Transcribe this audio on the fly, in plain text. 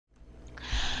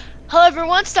Hello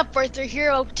everyone, step right through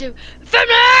here up to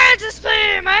Fitness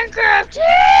Play Minecraft.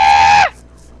 Yeah!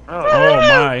 Oh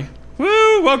my.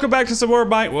 Woo! Welcome back to some more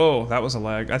Whoa, that was a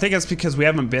lag. I think it's because we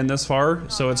haven't been this far,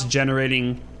 so it's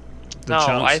generating the chunks.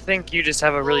 No, I think you just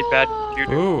have a really bad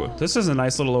computer. Ooh, this is a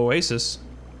nice little oasis.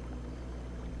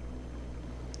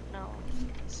 No,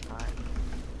 it's fine.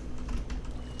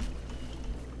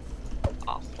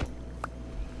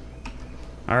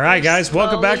 Alright guys,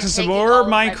 welcome back to some more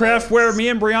Minecraft where me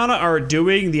and Brianna are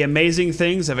doing the amazing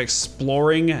things of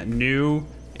exploring new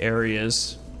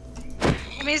areas. I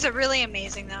mean, is it really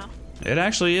amazing though? It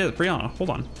actually is. Brianna,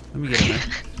 hold on. Let me get in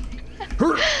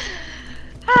there.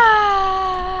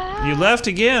 You left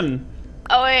again.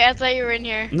 Oh wait, I thought you were in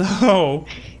here. No.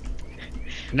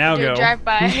 Now go. Drive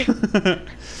by.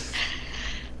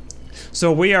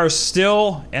 So we are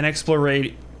still an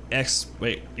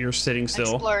wait, you're sitting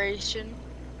still. Exploration.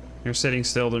 You're sitting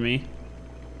still to me.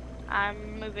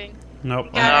 I'm moving. Nope.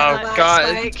 Oh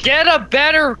god, get a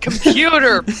better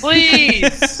computer,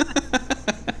 please.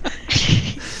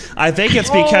 I think it's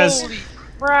because Holy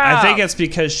crap. I think it's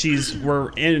because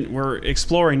we're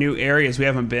exploring new areas we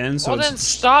haven't been. So well then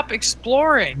stop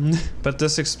exploring. But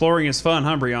this exploring is fun,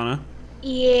 huh, Brianna?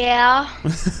 Yeah.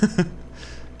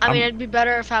 I mean, it'd be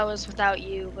better if I was without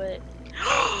you, but.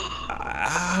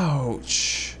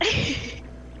 Ouch.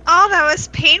 Oh, that was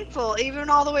painful, even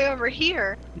all the way over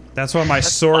here. That's why my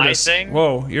sword is.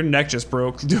 Whoa, your neck just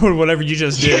broke doing whatever you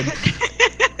just did.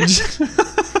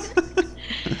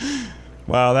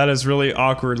 Wow, that is really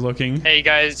awkward looking. Hey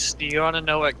guys, do you want to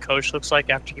know what Coach looks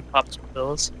like after he pops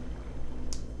pills?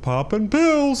 Popping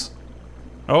pills.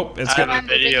 Oh, it's I have a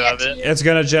video of it. It's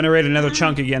gonna generate another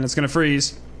chunk again. It's gonna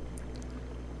freeze.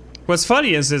 What's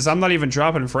funny is I'm not even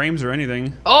dropping frames or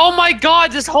anything. Oh my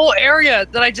god, this whole area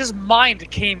that I just mined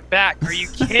came back. Are you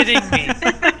kidding me?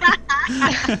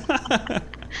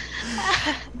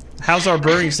 How's our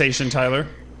brewing station, Tyler?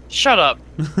 Shut up.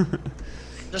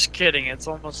 Just kidding, it's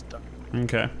almost done.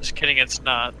 Okay. Just kidding, it's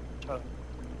not.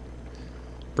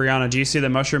 Brianna, do you see the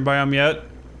mushroom biome yet?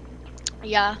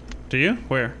 Yeah. Do you?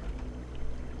 Where?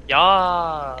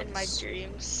 Yeah. In my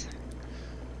dreams.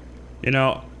 You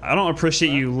know, I don't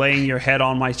appreciate you laying your head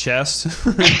on my chest.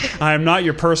 I am not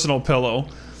your personal pillow.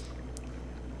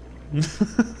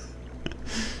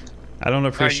 I don't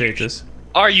appreciate this.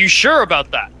 Are you sure about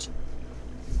that?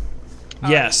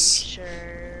 Yes. Sure.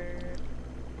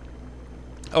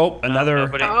 Oh, another.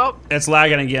 Oh. It's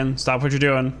lagging again. Stop what you're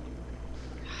doing.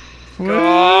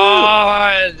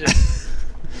 God.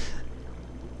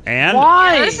 And?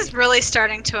 Why? Yeah, this is really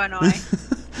starting to annoy.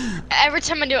 Every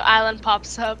time a new island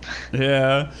pops up.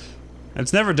 Yeah.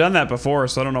 It's never done that before,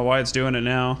 so I don't know why it's doing it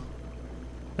now.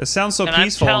 It sounds so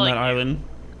peaceful on that island.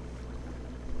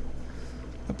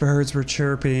 The birds were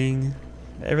chirping.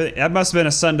 Everything. That must have been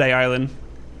a Sunday island.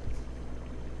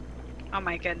 Oh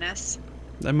my goodness.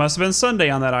 That must have been Sunday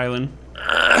on that island.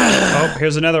 Oh,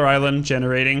 here's another island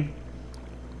generating.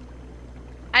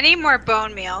 I need more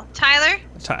bone meal. Tyler,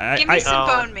 give me some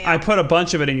bone meal. I put a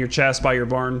bunch of it in your chest by your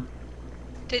barn.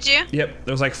 Did you? Yep,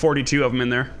 there's like 42 of them in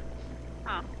there.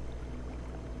 Oh.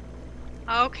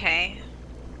 Okay.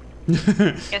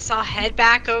 Guess I'll head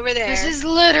back over there. This is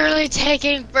literally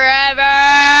taking forever!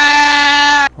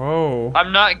 Whoa.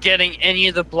 I'm not getting any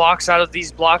of the blocks out of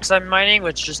these blocks I'm mining,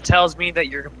 which just tells me that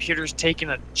your computer's taking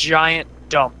a giant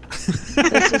dump.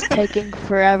 This is taking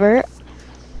forever.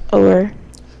 Over.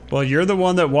 Well, you're the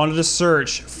one that wanted to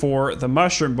search for the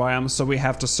mushroom biome, so we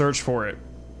have to search for it.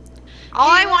 All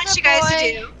I want you guys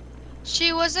to do.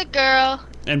 She was a girl.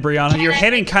 And Brianna, you're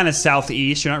heading kind of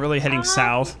southeast. You're not really heading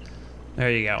south.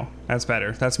 There you go. That's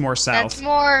better. That's more south. That's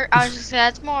more. I was just saying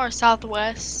that's more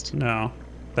southwest. No,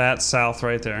 that's south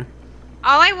right there.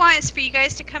 All I want is for you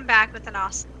guys to come back with an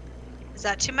awesome. Is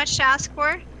that too much to ask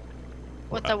for?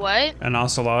 With the what? An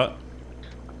ocelot.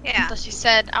 Yeah. So she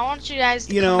said, "I want you guys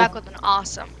to come back with an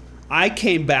awesome." I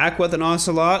came back with an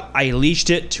ocelot. I leashed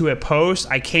it to a post.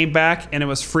 I came back and it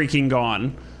was freaking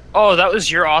gone. Oh, that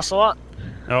was your ocelot?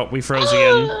 Oh, we froze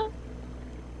again.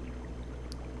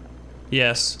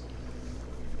 Yes.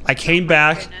 I came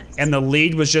back and the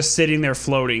lead was just sitting there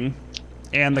floating.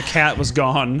 And the cat was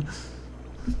gone.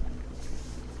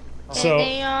 So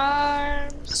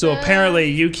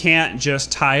apparently you can't just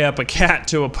tie up a cat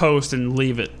to a post and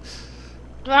leave it.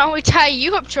 Why don't we tie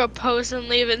you up to a post and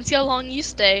leave it and see how long you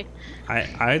stay?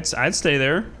 I'd stay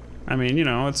there. I mean, you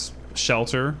know, it's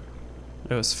shelter.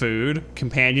 It was food,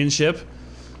 companionship.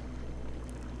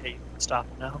 Hey, stop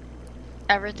now.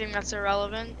 Everything that's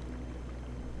irrelevant.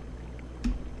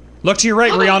 Look to your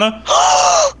right, Brianna.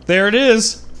 There it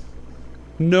is.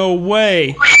 No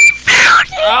way.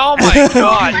 Oh my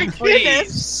god,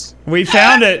 please. We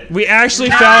found it. We actually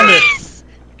found it.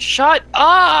 Shut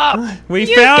up! We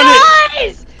found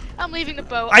it. I'm leaving the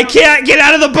boat. I can't get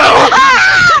out of the boat.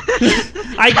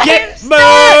 I can't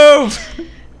move.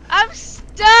 I'm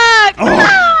stuck.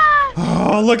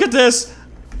 Oh, look at this.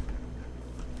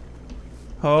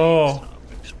 Oh.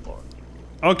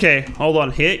 Okay, hold on.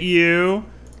 Hit you.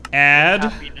 Add.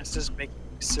 Happiness is making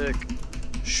me sick.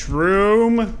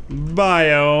 Shroom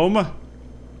biome.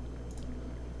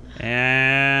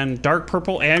 And dark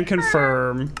purple and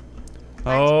confirm.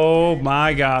 Oh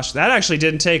my gosh. That actually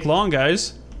didn't take long,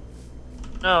 guys.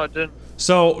 No, it didn't.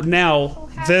 So now,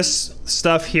 this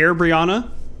stuff here,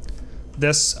 Brianna,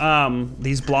 this,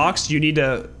 these blocks, you need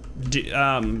to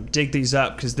dig these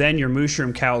up, because then your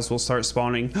mushroom cows will start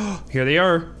spawning. Here they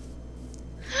are.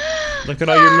 Look at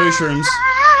all your mushrooms.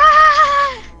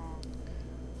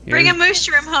 Bring a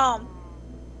mushroom home.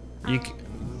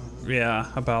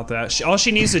 Yeah, about that. All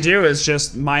she needs to do is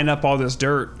just mine up all this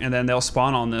dirt, and then they'll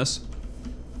spawn on this.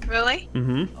 Really?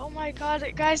 Mm-hmm. Oh my god,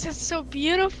 guys, it's so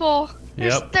beautiful.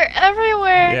 Yep. They're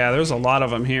everywhere. Yeah, there's a lot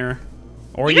of them here.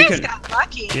 Or You you guys can. got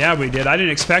lucky. Yeah, we did. I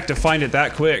didn't expect to find it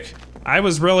that quick. I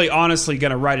was really honestly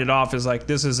gonna write it off as like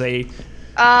this is a.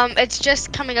 It's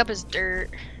just coming up as dirt.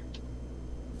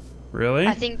 Really?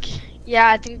 I think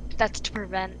that's to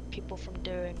prevent people from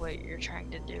doing what you're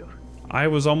trying to do. I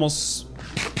was almost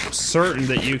certain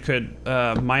that you could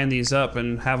mine these up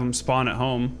and have them spawn at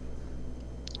home.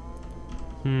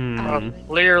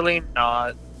 Clearly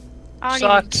not. I don't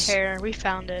Sucks. even care. We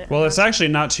found it. Well, it's actually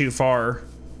not too far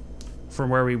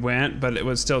from where we went, but it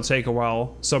would still take a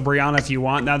while. So, Brianna, if you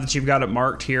want, now that you've got it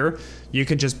marked here, you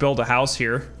can just build a house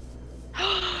here.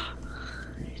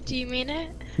 Do you mean it?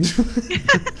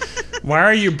 Why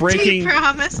are you breaking? Do you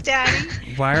promise, Daddy?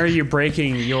 Why are you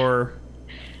breaking your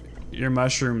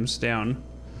mushrooms down?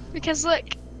 Because look.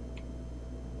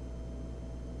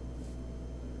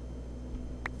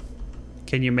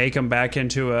 Can you make them back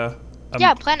into a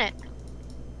Yeah, plant it.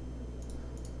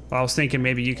 Well, I was thinking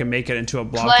maybe you can make it into a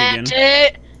block Plant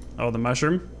again. it. Oh, the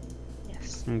mushroom?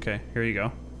 Yes. Okay, here you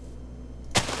go.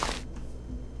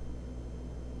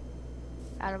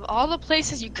 Out of all the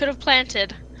places you could have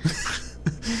planted.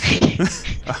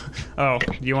 Oh,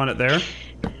 you want it there?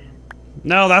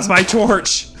 No, that's my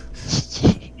torch.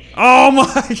 Oh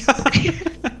my god.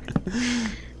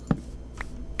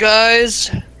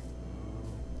 Guys,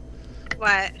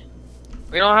 What?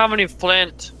 we don't have any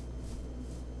flint.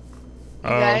 You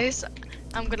guys,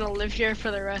 I'm gonna live here for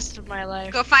the rest of my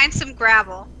life. Go find some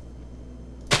gravel.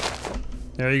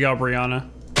 There you go, Brianna.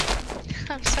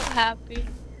 I'm so happy.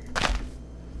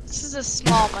 This is a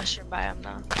small mushroom biome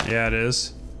though. Yeah, it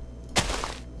is.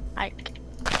 Like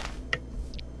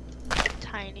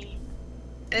tiny.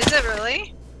 Is it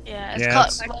really? Yeah, it's Yeah,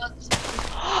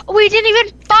 called. We didn't even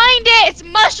find it. It's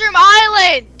Mushroom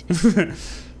Island.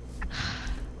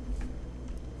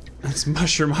 It's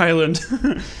Mushroom Island.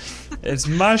 It's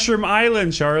Mushroom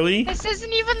Island, Charlie. This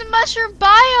isn't even the mushroom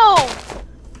biome.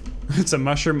 It's a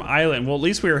Mushroom Island. Well, at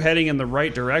least we were heading in the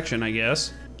right direction, I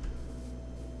guess.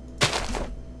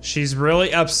 She's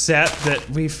really upset that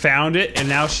we found it, and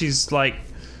now she's like...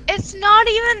 It's not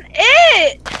even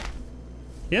it.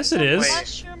 Yes, it is.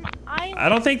 Mushroom Island. I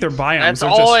don't think they're biomes. That's they're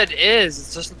all just... it is.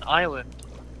 It's just an island.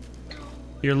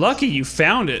 You're lucky you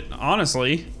found it,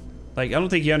 honestly. Like, I don't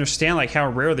think you understand, like, how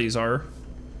rare these are.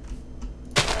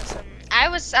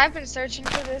 Listen, I've been searching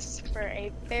for this for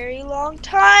a very long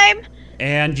time.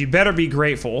 And you better be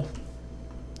grateful.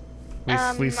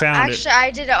 We found it. Actually,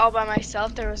 I did it all by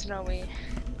myself. There was no way.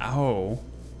 Oh.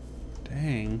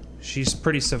 Dang. She's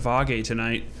pretty savage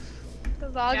tonight.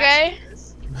 Okay.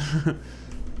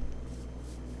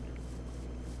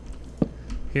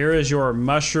 Here is your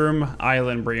Mushroom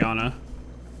Island, Brianna.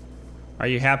 Are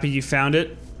you happy you found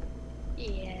it?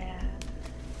 Yeah.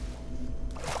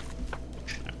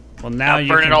 Well, now you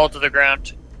burn can it all to the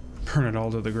ground. burn it all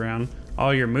to the ground.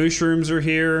 All your mushrooms are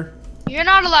here. You're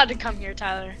not allowed to come here,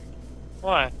 Tyler.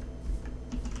 Why?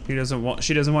 She doesn't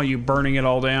want you burning it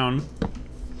all down.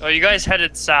 Oh, you guys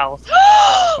headed south.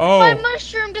 Oh. My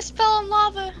mushroom just fell in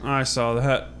lava. I saw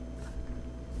that.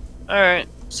 Alright,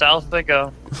 south they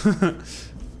go.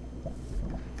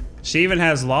 She even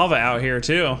has lava out here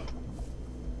too.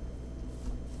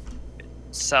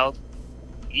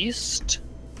 Southeast?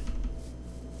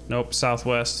 Nope,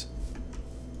 southwest.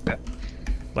 Okay.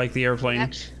 Like the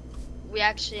airplane. We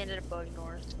actually ended up going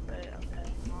north, but okay.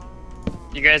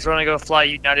 You guys want to go fly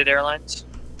United Airlines?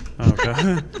 Oh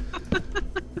god.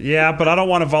 Yeah, but I don't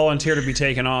want to volunteer to be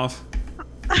taken off.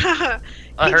 I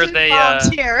heard they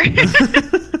volunteer.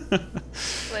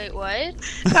 Wait, What?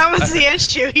 That was the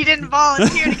issue. He didn't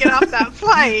volunteer to get off that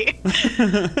flight.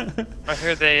 I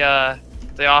hear they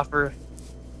offer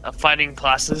fighting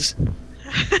classes.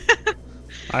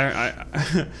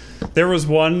 There was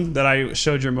one that I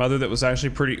showed your mother that was actually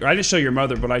pretty. I didn't show your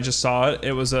mother, but I just saw it.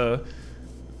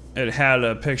 It had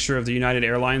a picture of the United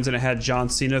Airlines, and it had John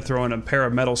Cena throwing a pair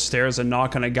of metal stairs and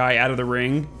knocking a guy out of the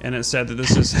ring, and it said that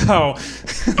this is how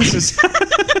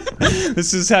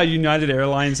this is how United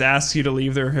Airlines asks you to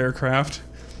leave their aircraft.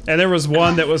 And there was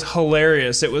one that was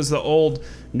hilarious. It was the old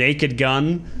Naked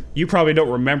Gun. You probably don't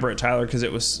remember it, Tyler, because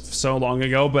it was so long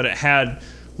ago, but it had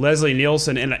Leslie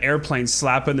Nielsen in an airplane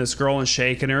slapping this girl and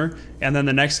shaking her, and then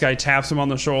the next guy taps him on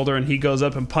the shoulder and he goes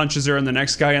up and punches her, and the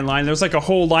next guy in line, there's like a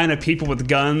whole line of people with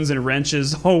guns and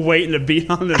wrenches all waiting to beat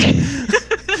on this.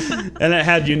 And it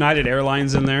had United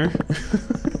Airlines in there.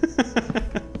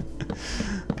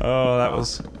 Oh, that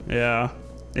was, yeah.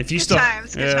 If you Good still,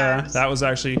 times, good yeah, times. that was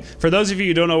actually, for those of you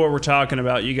who don't know what we're talking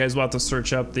about, you guys will have to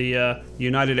search up the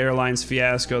United Airlines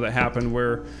fiasco that happened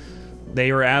where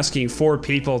they were asking 4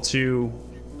 people to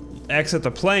exit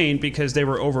the plane because they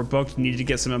were overbooked and needed to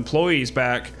get some employees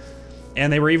back,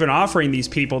 and they were even offering these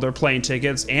people their plane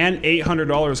tickets and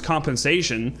 $800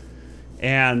 compensation,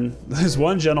 and this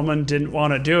one gentleman didn't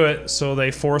want to do it, so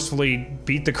they forcefully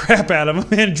beat the crap out of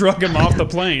him and drug him off the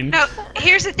plane. No,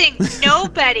 here's the thing.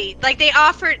 Nobody, like they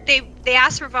asked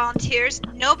for volunteers.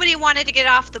 Nobody wanted to get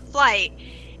off the flight.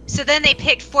 So then they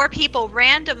picked 4 people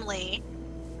randomly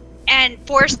and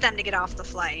forced them to get off the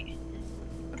flight.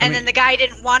 And then the guy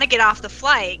didn't want to get off the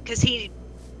flight because he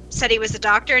said he was a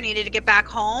doctor and needed to get back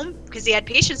home because he had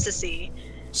patients to see.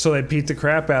 So they beat the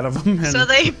crap out of him. And, So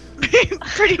they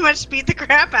pretty much beat the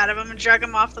crap out of him and drug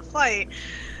him off the flight.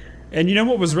 and you know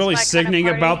what was really That's my kind of sickening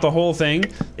party. about the whole thing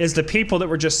is the people that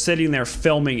were just sitting there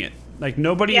filming it. Like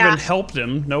nobody Yeah. even helped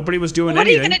him. Nobody was doing What are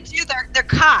you anything. gonna do? They're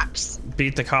cops.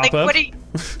 Beat the cop Like up. what are you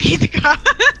beat the cop?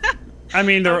 I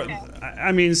mean, they're. Okay.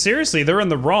 I mean, seriously, they're in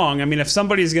the wrong. I mean, if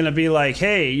somebody's gonna be like,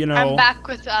 "Hey, you know," I'm back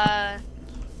with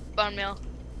bone meal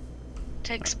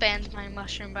to expand my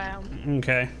mushroom biome.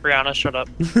 okay. Brianna, shut up.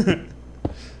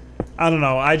 I don't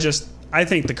know. I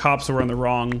think the cops were in the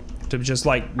wrong to just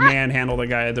like manhandle the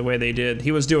guy the way they did.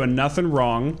 He was doing nothing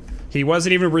wrong. He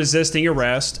wasn't even resisting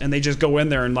arrest, and they just go in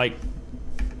there and like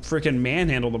freaking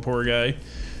manhandle the poor guy.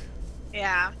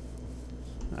 Yeah.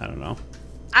 I don't know.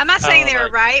 I'm not saying they were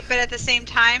like- right, but at the same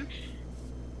time,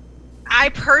 I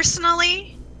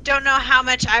personally don't know how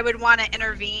much I would want to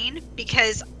intervene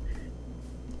because,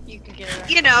 You can get it.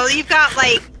 you know, you've got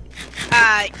like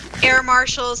air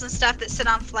marshals and stuff that sit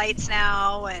on flights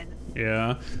now, and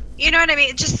Yeah. you know what I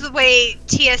mean? Just the way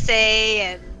TSA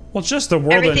and Well, just the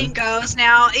world. everything goes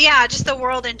now. Yeah, just the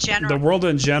world in general. The world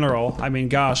in general. I mean,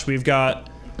 gosh, we've got.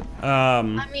 I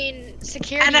mean,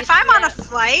 security. And if used to I'm be on a at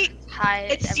flight, high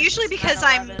it's ever usually since because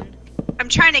 9/11. I'm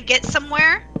trying to get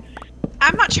somewhere.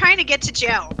 I'm not trying to get to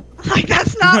jail. Like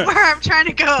that's not where I'm trying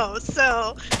to go.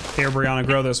 So Here, Brianna,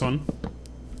 grow this one.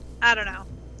 I don't know.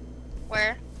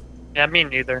 Where? Yeah, me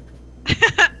neither.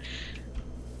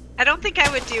 I don't think I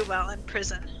would do well in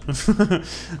prison.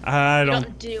 I You don't.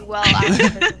 don't do well out of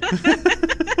prison.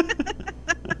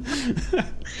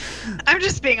 I'm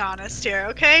just being honest here,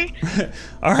 okay?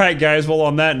 All right, guys. Well,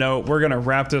 on that note, we're gonna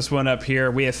wrap this one up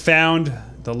here. We have found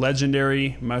the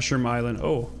legendary Mushroom Island.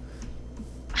 Oh.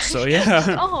 So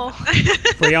yeah, Oh.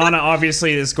 Brianna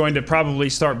obviously is going to probably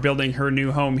start building her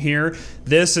new home here.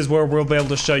 This is where we'll be able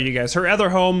to show you guys. Her other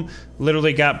home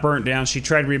literally got burnt down. She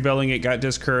tried rebuilding it, got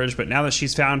discouraged, but now that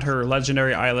she's found her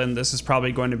legendary island, this is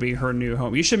probably going to be her new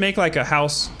home. You should make like a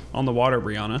house on the water,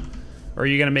 Brianna. Or are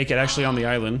you gonna make it actually on the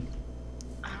island?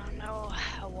 I don't know.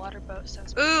 A water boat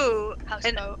sounds. Ooh,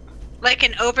 Houseboat. like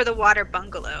an over-the-water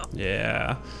bungalow.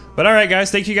 Yeah. But all right,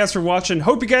 guys. Thank you guys for watching.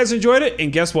 Hope you guys enjoyed it.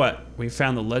 And guess what? We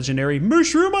found the legendary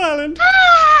Mushroom Island.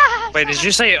 Wait, did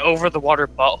you say over the water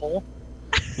butthole?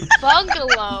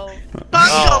 Bungalow.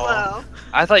 Bungalow.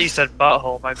 I thought you said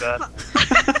butthole, my bad.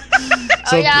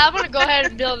 So- Oh yeah, I'm gonna go ahead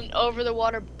and build an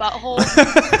over-the-water butthole.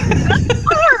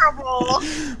 Horrible.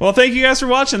 Well, thank you guys for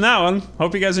watching that one.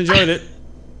 Hope you guys enjoyed it.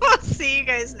 We'll see you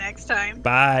guys next time.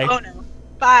 Bye. Oh no.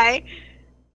 Bye.